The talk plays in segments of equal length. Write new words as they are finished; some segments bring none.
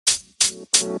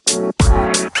Hello,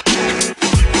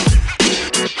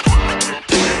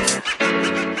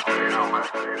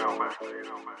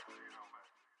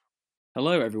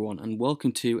 everyone, and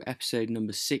welcome to episode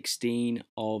number 16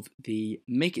 of the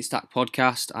Make It Stack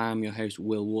podcast. I am your host,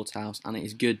 Will Waterhouse, and it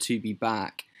is good to be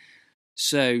back.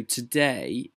 So,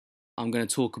 today I'm going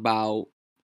to talk about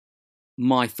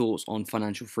my thoughts on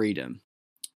financial freedom.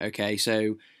 Okay,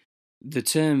 so the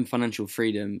term financial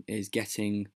freedom is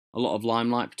getting a lot of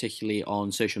limelight, particularly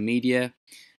on social media.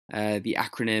 The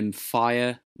acronym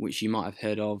FIRE, which you might have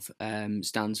heard of,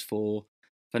 stands for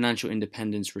Financial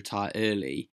Independence Retire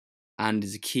Early, and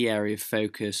is a key area of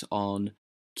focus on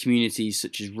communities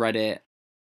such as Reddit,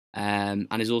 and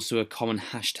is also a common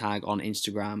hashtag on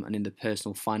Instagram and in the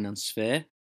personal finance sphere.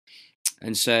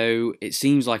 And so it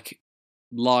seems like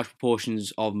large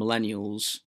proportions of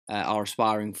millennials are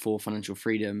aspiring for financial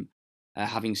freedom,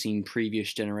 having seen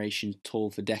previous generations toil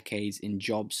for decades in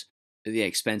jobs at the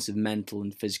expense of mental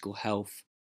and physical health.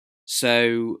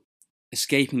 So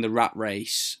escaping the rat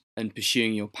race and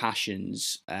pursuing your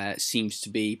passions seems to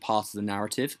be part of the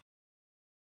narrative.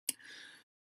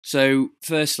 So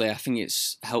firstly, I think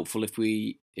it's helpful if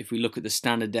we look at the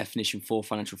standard definition for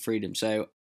financial freedom. So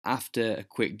after a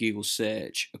quick Google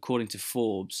search, according to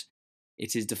Forbes,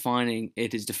 it is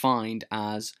defined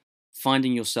as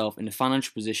finding yourself in a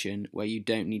financial position where you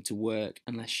don't need to work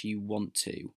unless you want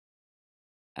to.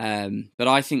 But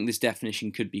I think this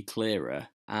definition could be clearer.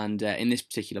 And in this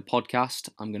particular podcast,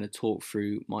 I'm going to talk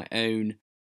through my own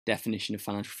definition of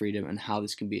financial freedom and how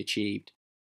this can be achieved.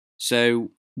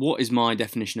 So, what is my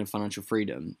definition of financial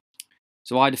freedom?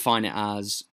 So, I define it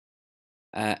as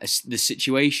the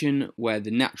situation where the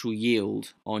natural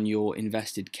yield on your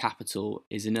invested capital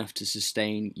is enough to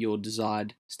sustain your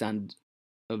desired standard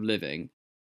of living.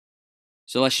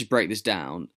 So, let's just break this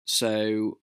down.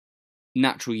 So,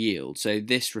 natural yield. So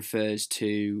this refers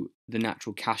to the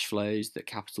natural cash flows that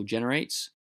capital generates.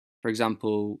 For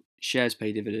example, shares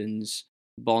pay dividends,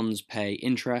 bonds pay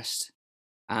interest,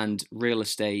 and real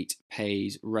estate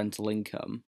pays rental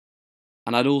income.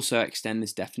 And I'd also extend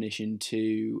this definition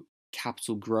to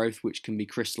capital growth, which can be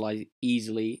crystallized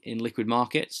easily in liquid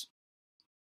markets.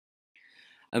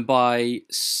 And by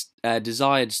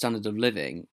desired standard of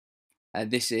living,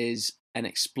 this is an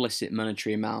explicit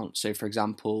monetary amount. So, for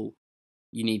example,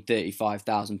 you need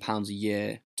 £35,000 a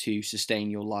year to sustain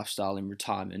your lifestyle in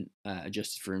retirement,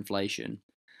 adjusted for inflation.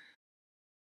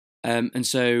 And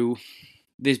so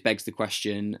this begs the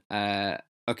question,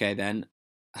 okay then,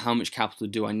 how much capital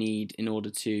do I need in order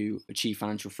to achieve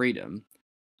financial freedom?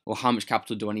 Or how much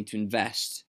capital do I need to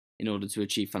invest in order to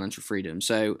achieve financial freedom?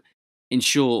 So in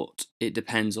short, it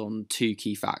depends on two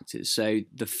key factors. So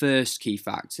the first key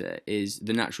factor is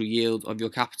the natural yield of your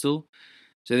capital.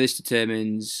 So this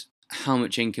determines how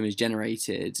much income is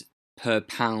generated per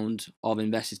pound of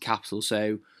invested capital.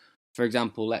 So, for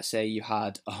example, let's say you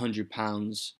had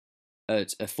 £100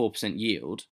 at a 4%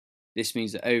 yield. This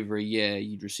means that over a year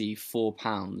you'd receive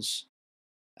 £4,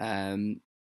 and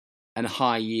a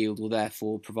high yield will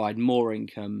therefore provide more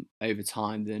income over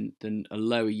time than a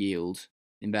lower yield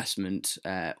investment,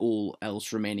 all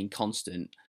else remaining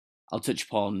constant. I'll touch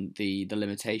upon the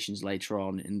limitations later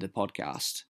on in the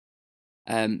podcast.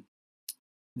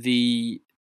 The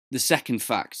second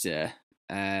factor,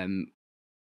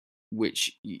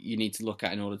 which you need to look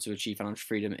at in order to achieve financial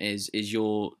freedom, is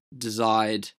your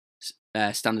desired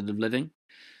standard of living.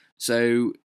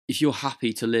 So if you're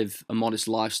happy to live a modest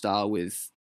lifestyle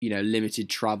with limited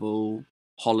travel,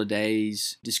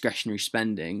 holidays, discretionary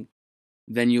spending,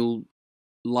 then you'll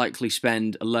likely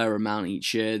spend a lower amount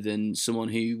each year than someone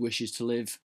who wishes to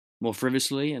live more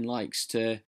frivolously and likes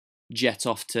to jet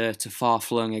off to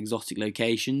far-flung exotic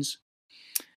locations.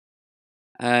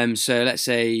 So let's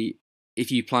say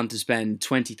if you plan to spend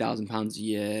 £20,000 a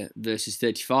year versus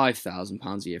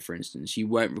 £35,000 a year, for instance, you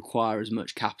won't require as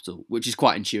much capital, which is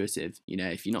quite intuitive.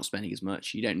 If you're not spending as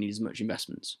much, you don't need as much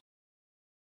investments.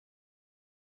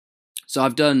 So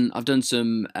I've done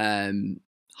some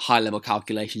high-level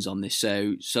calculations on this.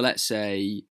 So let's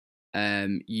say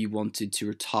you wanted to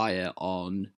retire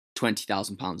on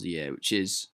 £20,000 a year, which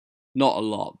is not a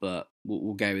lot, but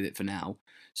we'll go with it for now.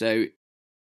 So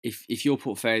if your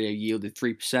portfolio yielded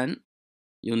 3%,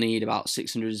 you'll need about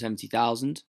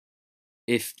 670,000.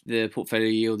 If the portfolio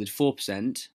yielded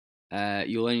 4%,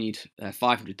 you'll only need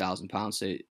 £500,000,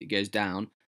 so it goes down.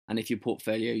 And if your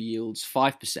portfolio yields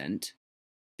 5%,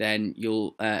 then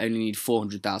you'll only need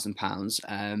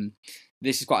 £400,000.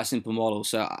 This is quite a simple model,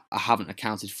 so I haven't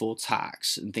accounted for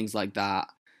tax and things like that,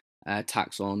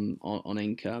 tax on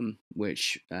income,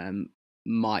 which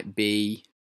might be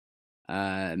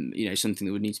something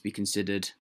that would need to be considered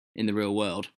in the real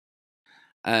world.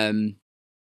 Um,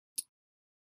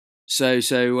 so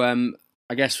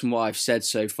I guess from what I've said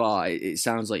so far, it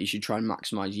sounds like you should try and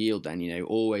maximize yield. Then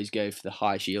always go for the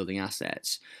highest yielding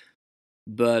assets,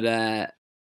 but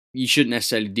you shouldn't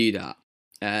necessarily do that.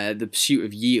 The pursuit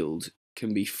of yield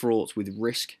can be fraught with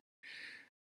risk.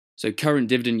 So current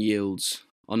dividend yields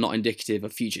are not indicative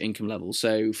of future income levels.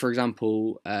 So, for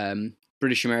example,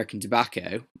 British American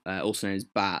Tobacco, also known as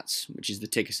BATS, which is the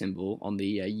ticker symbol on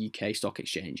the UK stock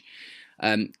exchange,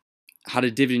 had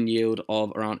a dividend yield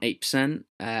of around 8%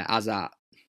 as at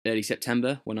early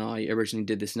September when I originally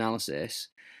did this analysis.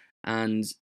 And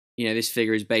this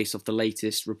figure is based off the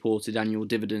latest reported annual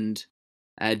dividend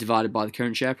divided by the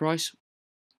current share price.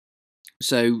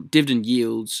 So dividend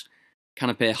yields can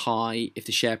appear high if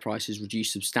the share price has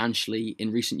reduced substantially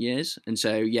in recent years. And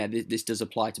so, yeah, this does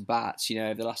apply to BATS.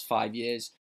 Over the last 5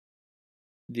 years,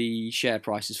 the share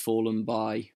price has fallen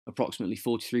by approximately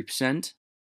 43%.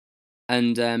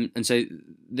 And so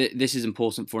this is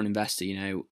important for an investor.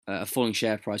 A falling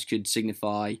share price could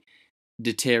signify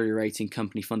deteriorating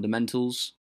company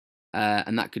fundamentals,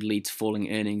 and that could lead to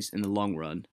falling earnings in the long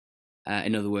run.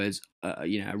 In other words,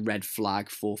 a red flag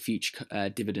for future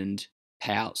dividend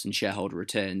payouts and shareholder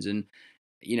returns. And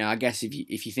I guess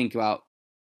if you think about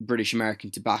British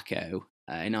American Tobacco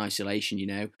in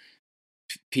isolation,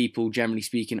 people generally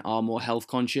speaking are more health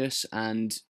conscious,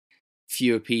 and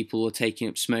fewer people are taking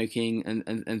up smoking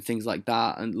and things like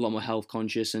that, and a lot more health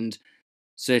conscious. And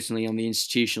certainly on the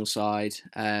institutional side,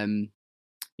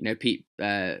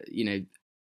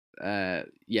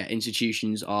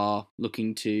 institutions are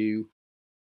looking to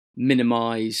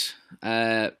minimize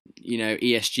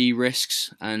ESG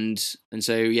risks, and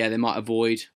so they might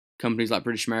avoid companies like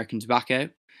British American Tobacco,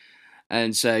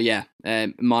 and so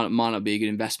might not be a good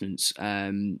investment.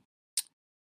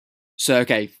 So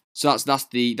that's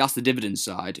the dividend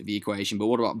side of the equation. But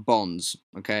what about bonds?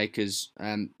 Okay, because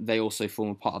they also form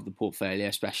a part of the portfolio,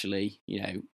 especially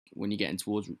when you're getting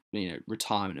towards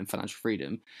retirement and financial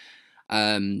freedom.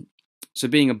 So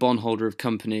being a bondholder of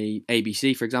company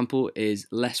ABC, for example, is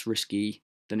less risky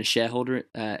than a shareholder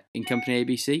in company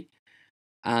ABC.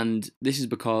 And this is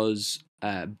because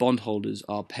bondholders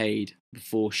are paid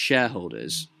before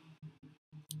shareholders.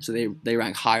 So they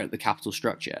rank higher at the capital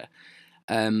structure.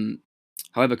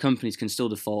 However, companies can still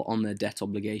default on their debt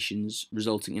obligations,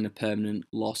 resulting in a permanent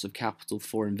loss of capital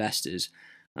for investors.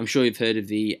 I'm sure you've heard of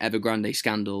the Evergrande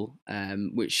scandal,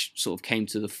 which sort of came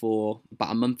to the fore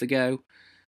about a month ago.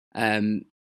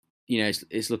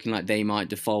 It's looking like they might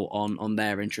default on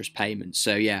their interest payments.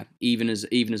 So even as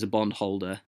a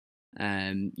bondholder,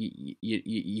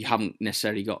 you haven't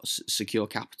necessarily got secure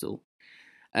capital.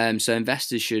 So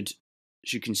investors should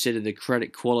consider the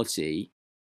credit quality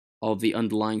of the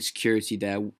underlying security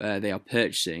they are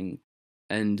purchasing,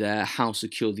 and how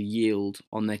secure the yield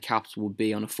on their capital will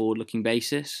be on a forward-looking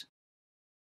basis.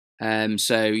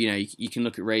 So you can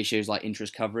look at ratios like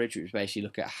interest coverage, which basically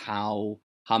look at how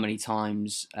many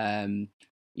times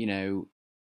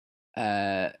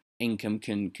income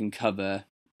can cover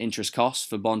interest costs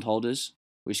for bondholders,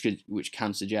 which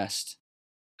can suggest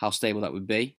how stable that would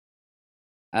be.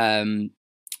 As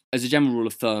a general rule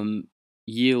of thumb,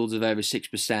 yields of over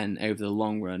 6% over the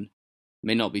long run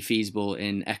may not be feasible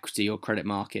in equity or credit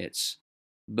markets,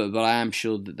 but I am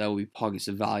sure that there will be pockets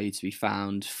of value to be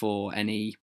found for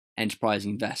any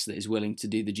enterprising investor that is willing to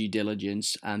do the due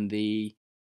diligence and the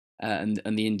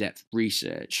in-depth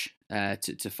research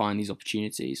to find these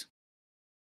opportunities.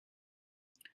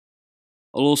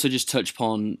 I'll also just touch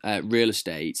upon real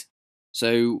estate.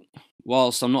 So,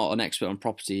 whilst I'm not an expert on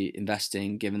property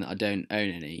investing, given that I don't own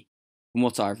any, from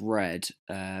what I've read,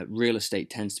 real estate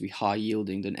tends to be high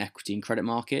yielding than equity and credit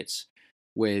markets,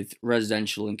 with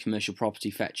residential and commercial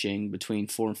property fetching between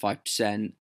 4 and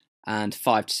 5% and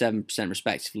 5 to 7%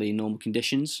 respectively in normal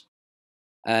conditions.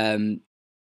 I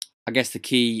guess the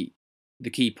key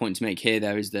point to make here,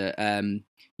 though, is that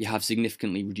you have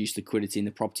significantly reduced liquidity in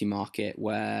the property market,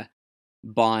 where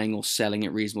buying or selling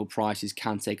at reasonable prices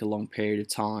can take a long period of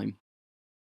time.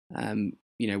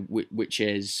 Which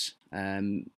is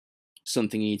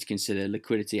something you need to consider.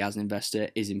 Liquidity as an investor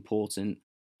is important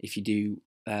if you do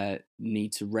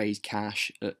need to raise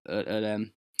cash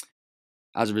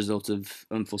as a result of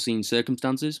unforeseen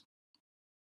circumstances.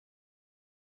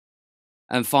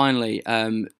 And finally,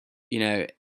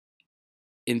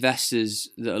 investors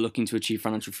that are looking to achieve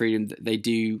financial freedom, they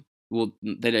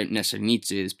don't necessarily need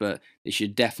to do this, but they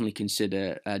should definitely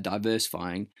consider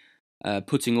diversifying.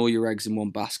 Putting all your eggs in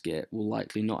one basket will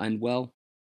likely not end well.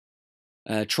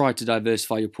 Try to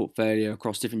diversify your portfolio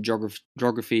across different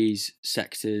geographies,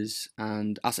 sectors,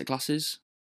 and asset classes.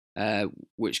 uh,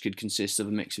 which could consist of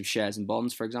a mix of shares and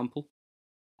bonds, for example.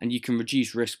 And you can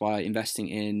reduce risk by investing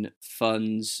in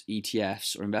funds,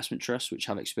 ETFs, or investment trusts, which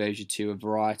have exposure to a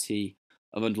variety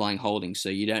of underlying holdings. So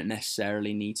you don't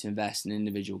necessarily need to invest in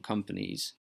individual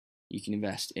companies. You can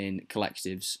invest in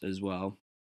collectives as well.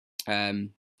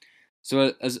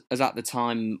 So as at the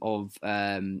time of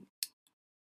doing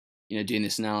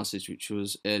this analysis, which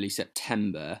was early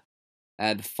September,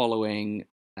 the following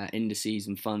indices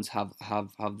and funds have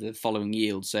the following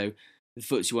yield. So the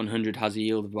FTSE 100 has a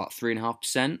yield of about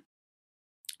 3.5%.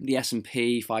 The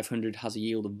S&P 500 has a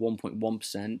yield of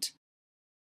 1.1%.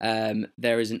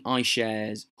 There is an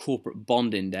iShares Corporate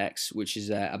Bond Index, which is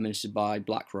administered by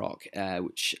BlackRock,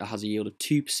 which has a yield of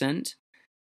 2%.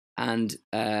 And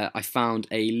I found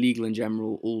a Legal &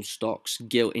 General All Stocks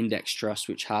Gilt Index Trust,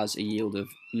 which has a yield of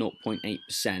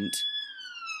 0.8%.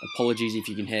 Apologies if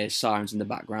you can hear sirens in the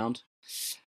background.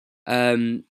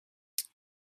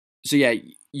 So yeah,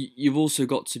 you've also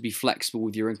got to be flexible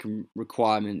with your income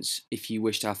requirements if you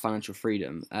wish to have financial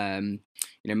freedom.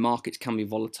 Markets can be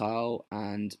volatile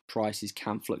and prices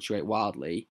can fluctuate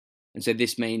wildly, and so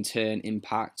this may in turn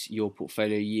impact your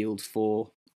portfolio yield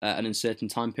for an uncertain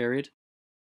time period.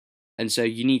 And so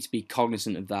you need to be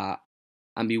cognizant of that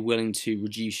and be willing to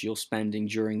reduce your spending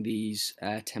during these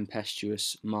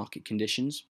tempestuous market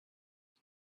conditions.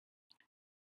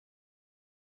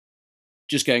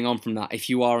 Just going on from that, if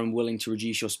you are unwilling to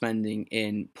reduce your spending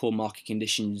in poor market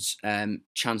conditions,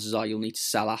 chances are you'll need to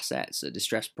sell assets at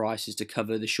distressed prices to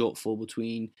cover the shortfall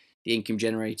between the income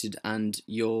generated and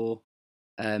your,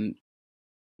 the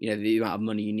amount of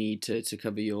money you need to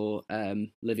cover your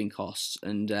living costs.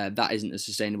 And that isn't a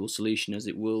sustainable solution, as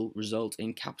it will result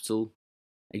in capital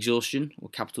exhaustion or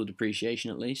capital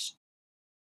depreciation at least.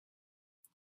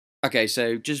 Okay,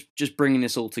 so just bringing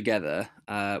this all together,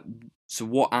 so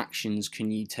what actions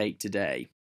can you take today?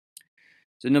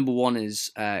 So number one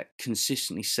is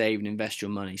consistently save and invest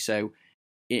your money. So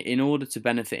in order to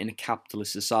benefit in a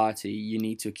capitalist society, you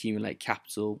need to accumulate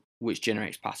capital, which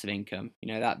generates passive income.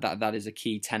 That is a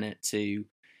key tenet to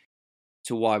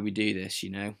why we do this.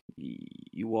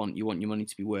 You want your money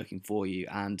to be working for you,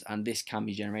 and this can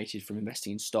be generated from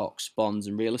investing in stocks, bonds,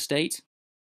 and real estate.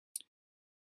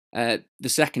 The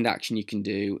second action you can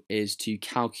do is to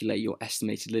calculate your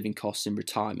estimated living costs in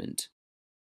retirement.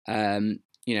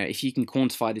 If you can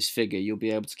quantify this figure, you'll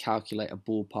be able to calculate a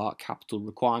ballpark capital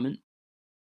requirement,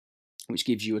 which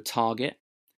gives you a target.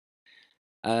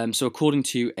 So according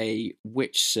to a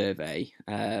Which survey,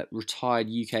 retired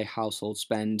UK households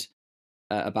spend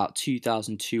about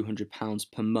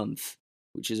 £2,200 per month,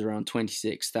 which is around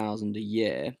 £26,000 a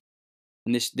year.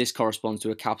 And this corresponds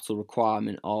to a capital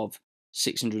requirement of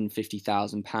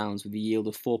 £650,000 with a yield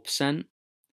of 4%.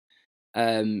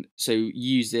 So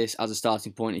use this as a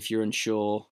starting point if you're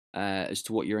unsure as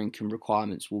to what your income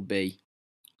requirements will be.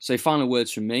 So final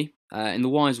words from me. In the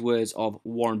wise words of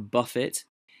Warren Buffett,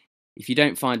 if you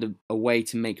don't find a way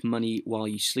to make money while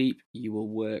you sleep, you will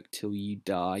work till you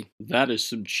die. That is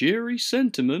some cheery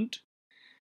sentiment.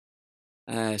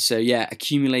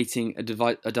 Accumulating a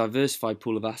diversified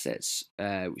pool of assets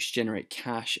which generate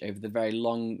cash over the very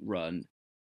long run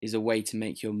is a way to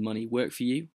make your money work for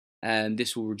you.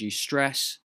 This will reduce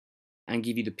stress and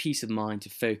give you the peace of mind to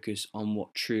focus on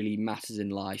what truly matters in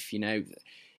life.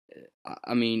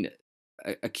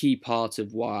 A key part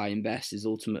of why I invest is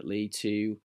ultimately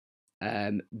to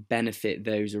benefit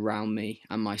those around me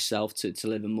and myself to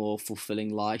live a more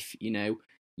fulfilling life. You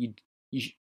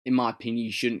in my opinion,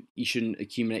 you shouldn't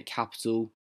accumulate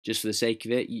capital just for the sake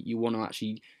of it. You want to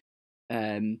actually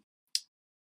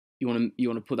you want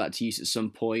to put that to use at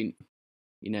some point.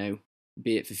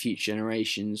 Be it for future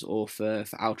generations or for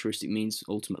altruistic means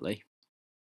ultimately.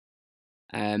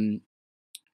 And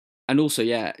also,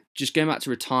 just going back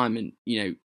to retirement.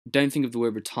 Don't think of the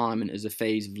word retirement as a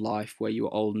phase of life where you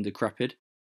are old and decrepit.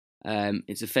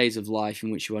 It's a phase of life in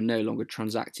which you are no longer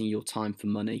transacting your time for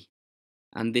money.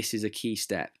 And this is a key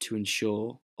step to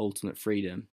ensure ultimate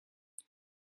freedom.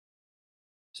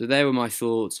 So there were my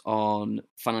thoughts on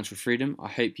financial freedom. I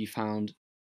hope you found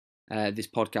this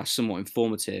podcast somewhat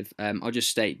informative. I'll just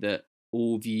state that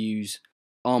all views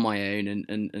are my own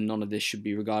and none of this should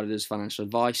be regarded as financial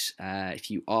advice.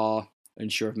 If you are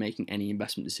unsure of making any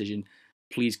investment decision,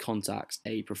 please contact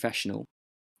a professional.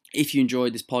 If you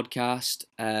enjoyed this podcast,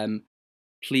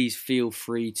 please feel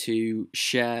free to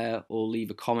share or leave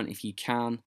a comment if you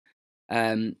can.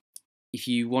 If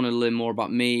you want to learn more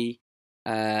about me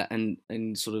and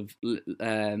sort of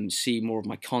see more of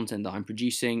my content that I'm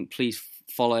producing, please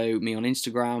follow me on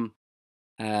Instagram.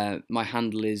 My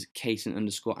handle is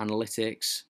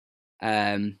Caton_analytics.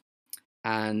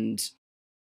 And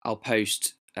I'll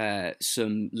post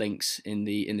some links in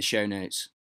the show notes.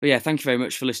 But yeah, thank you very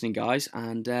much for listening, guys,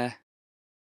 and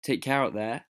take care out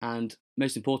there. And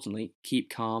most importantly, keep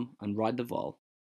calm and ride the vol.